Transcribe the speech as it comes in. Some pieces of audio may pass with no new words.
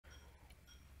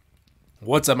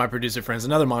What's up, my producer friends?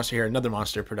 Another monster here,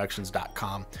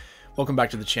 anothermonsterproductions.com. Welcome back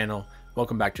to the channel.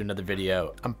 Welcome back to another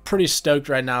video. I'm pretty stoked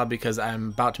right now because I'm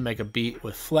about to make a beat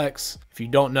with Flex. If you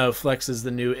don't know, Flex is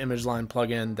the new image line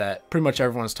plugin that pretty much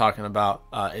everyone's talking about.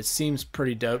 It seems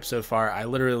pretty dope so far. I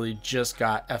literally just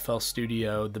got FL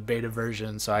Studio, the beta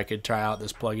version, so I could try out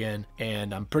this plugin,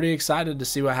 and I'm pretty excited to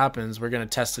see what happens. We're gonna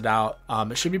test it out.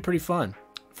 It should be pretty fun.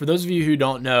 For those of you who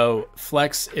don't know,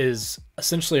 Flex is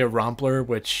essentially a ROMpler,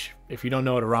 which if you don't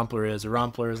know what a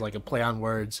ROMpler is like a play on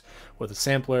words with a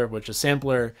sampler, which a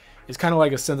sampler is kind of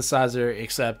like a synthesizer,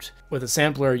 except with a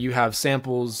sampler you have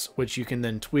samples which you can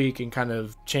then tweak and kind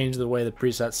of change the way the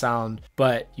presets sound,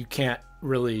 but you can't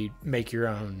really make your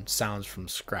own sounds from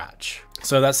scratch.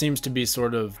 So that seems to be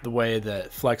sort of the way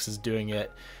that Flex is doing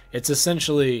it. It's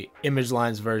essentially Image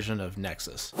Line's version of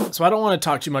Nexus. So I don't want to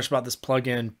talk too much about this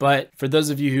plugin, but for those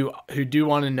of you who do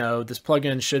want to know, this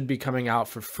plugin should be coming out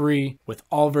for free with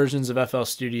all versions of FL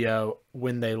Studio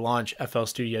when they launch FL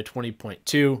Studio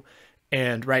 20.2.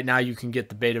 And right now you can get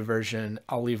the beta version.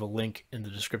 I'll leave a link in the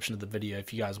description of the video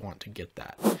if you guys want to get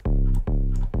that.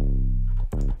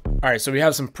 All right, so we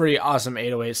have some pretty awesome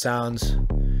 808 sounds.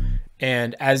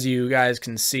 And as you guys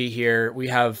can see here, we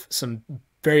have some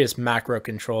various macro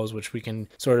controls which we can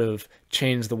sort of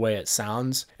change the way it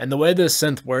sounds. And the way this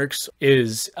synth works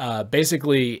is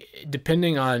basically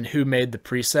depending on who made the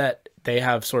preset, they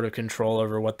have sort of control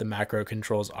over what the macro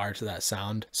controls are to that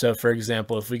sound. So for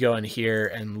example, if we go in here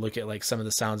and look at like some of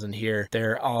the sounds in here,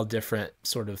 they're all different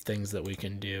sort of things that we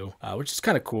can do, which is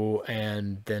kind of cool.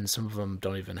 And then some of them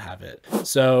don't even have it.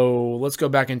 So let's go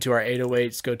back into our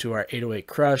 808s, go to our 808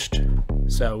 crushed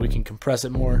so we can compress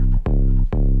it more.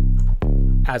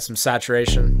 Add some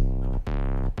saturation,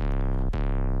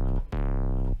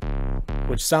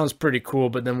 which sounds pretty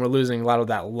cool, but then we're losing a lot of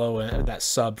that low end, that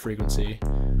sub frequency.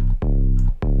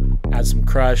 Add some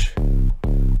crush,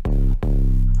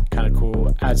 kind of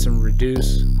cool. Add some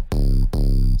reduce.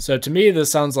 So to me,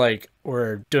 this sounds like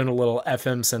we're doing a little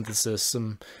FM synthesis,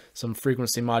 some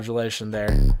frequency modulation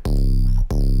there.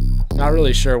 Not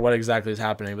really sure what exactly is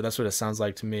happening, but that's what it sounds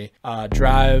like to me.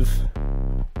 Drive,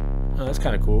 oh, that's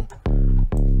kind of cool.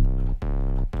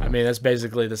 I mean, that's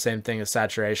basically the same thing as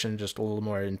saturation, just a little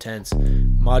more intense.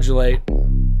 Modulate.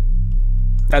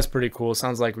 That's pretty cool.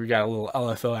 Sounds like we got a little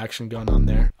LFO action going on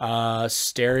there.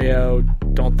 Stereo.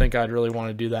 Don't think I'd really want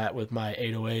to do that with my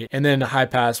 808. And then high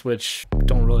pass, which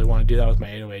don't really want to do that with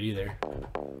my 808 either.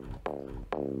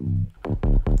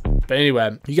 But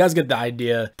anyway, you guys get the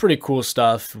idea. Pretty cool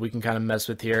stuff we can kind of mess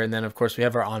with here. And then of course we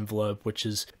have our envelope, which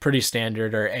is pretty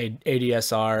standard, or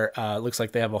ADSR. Looks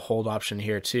like they have a hold option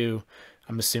here too.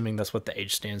 I'm assuming that's what the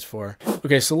H stands for.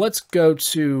 Okay, so let's go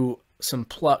to some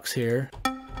plucks here.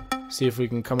 See if we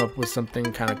can come up with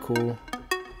something kind of cool.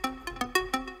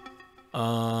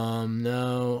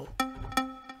 No.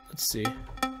 Let's see.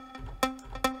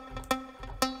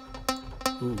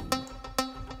 Ooh.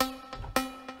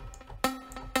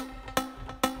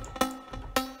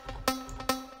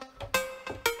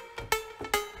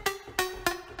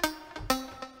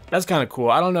 That's kind of cool.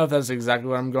 I don't know if that's exactly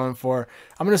what I'm going for.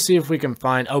 I'm going to see if we can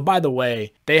find... Oh, by the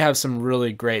way, they have some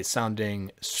really great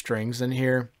sounding strings in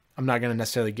here. I'm not going to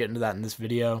necessarily get into that in this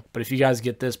video, but if you guys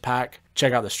get this pack,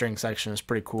 check out the string section. It's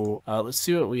pretty cool. Let's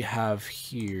see what we have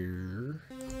here.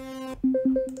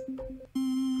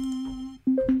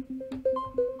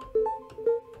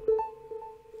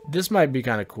 This might be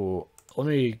kind of cool. Let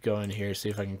me go in here, see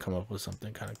if I can come up with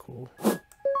something kind of cool.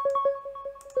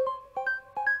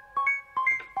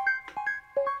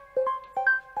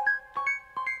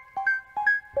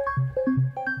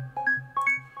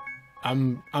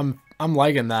 I'm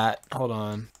liking that. Hold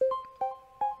on.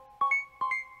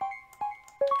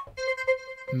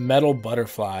 Metal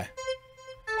butterfly.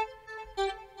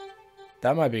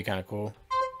 That might be kind of cool.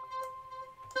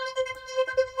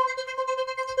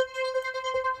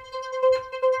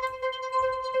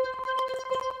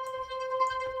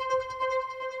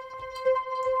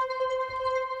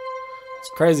 It's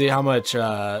crazy how much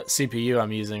CPU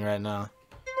I'm using right now.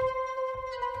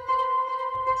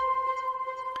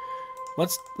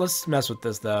 Let's mess with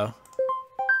this though.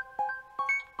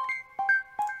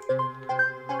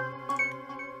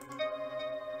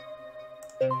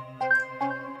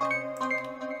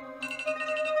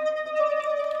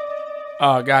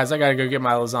 Oh, guys, I gotta go get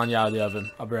my lasagna out of the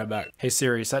oven. I'll be right back. Hey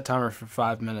Siri, set timer for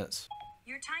 5 minutes.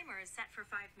 Your timer is set for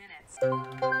 5 minutes.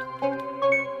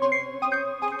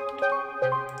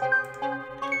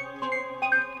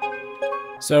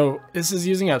 So this is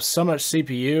using up so much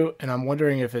CPU, and I'm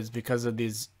wondering if it's because of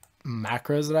these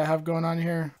macros that I have going on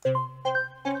here.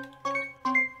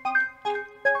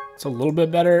 It's a little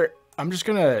bit better. I'm just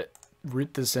gonna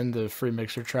root this into free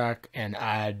mixer track and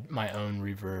add my own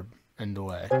reverb in the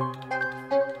way.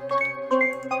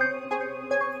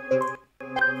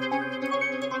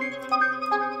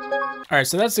 All right,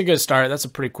 so that's a good start. That's a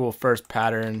pretty cool first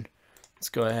pattern. Let's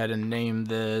go ahead and name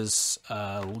this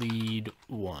lead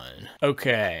 1.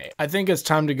 Okay, I think it's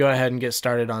time to go ahead and get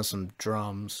started on some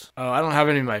drums. Oh, I don't have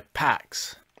any of my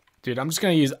packs. Dude, I'm just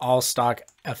gonna use all stock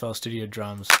FL Studio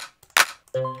drums.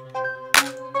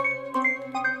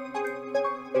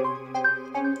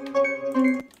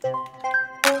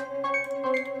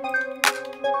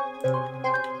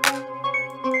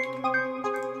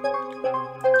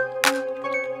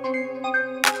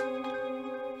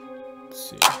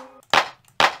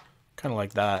 Kind of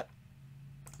like that.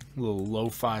 A little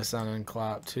lo-fi sounding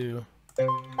clap too.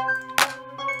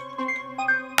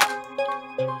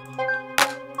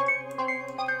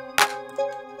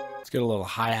 Let's get a little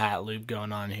hi-hat loop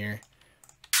going on here.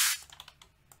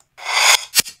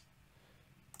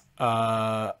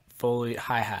 Fully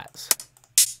hi-hats.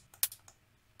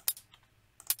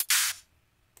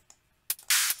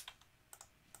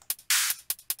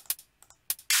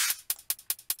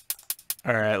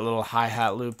 All right, little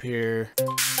hi-hat loop here.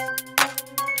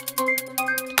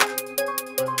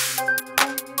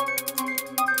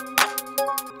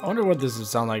 I wonder what this would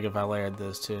sound like if I layered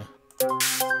this too.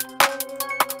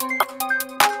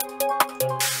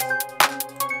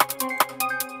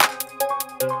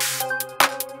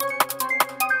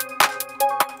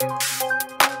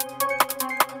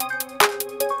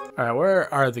 All right,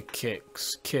 where are the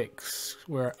kicks? Kicks,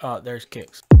 where, oh, there's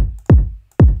kicks.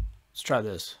 Let's try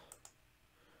this.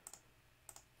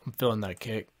 I'm feeling that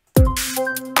kick.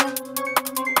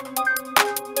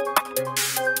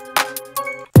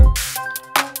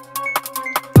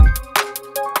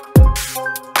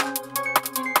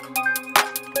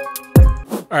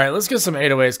 All right, let's get some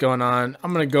 808s going on.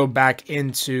 I'm gonna go back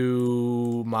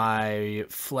into my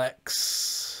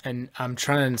flex, and I'm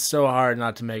trying so hard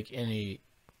not to make any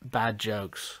bad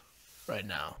jokes right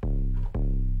now.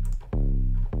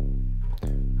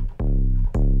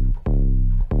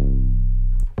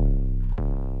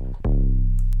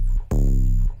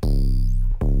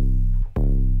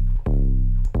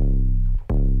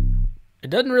 It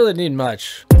doesn't really need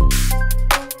much.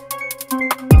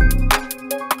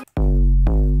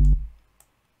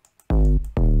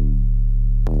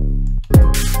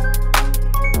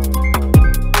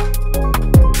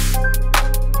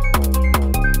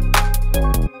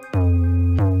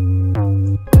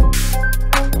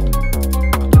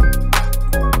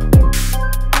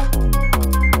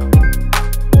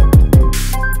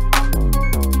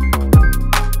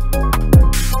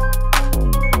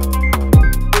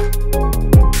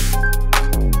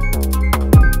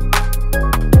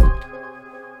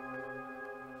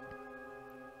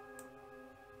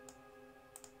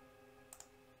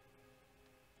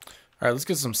 All right, let's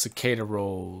get some cicada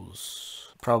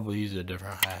rolls. Probably use a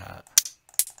different hi-hat.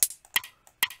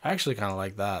 I actually kind of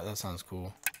like that. That sounds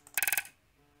cool.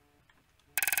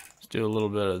 Let's do a little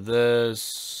bit of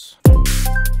this.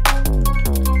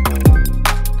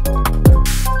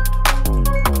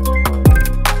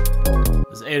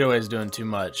 This 808 is doing too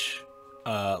much.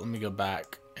 Let me go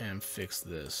back and fix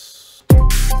this.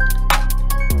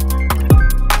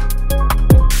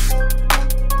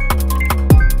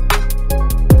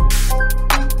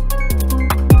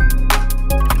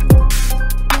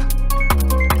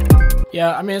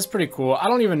 Yeah, I mean, it's pretty cool. I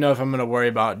don't even know if I'm going to worry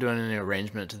about doing any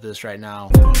arrangement to this right now.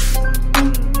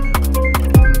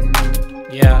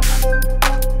 Yeah.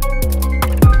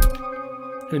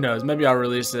 Who knows? Maybe I'll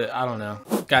release it. I don't know.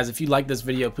 Guys, if you like this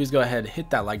video, please go ahead and hit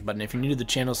that like button. If you're new to the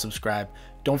channel, subscribe.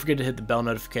 Don't forget to hit the bell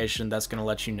notification. That's going to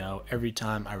let you know every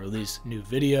time I release new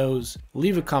videos.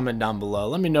 Leave a comment down below.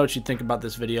 Let me know what you think about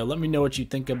this video. Let me know what you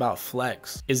think about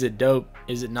Flex. Is it dope?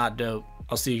 Is it not dope?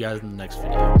 I'll see you guys in the next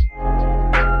video.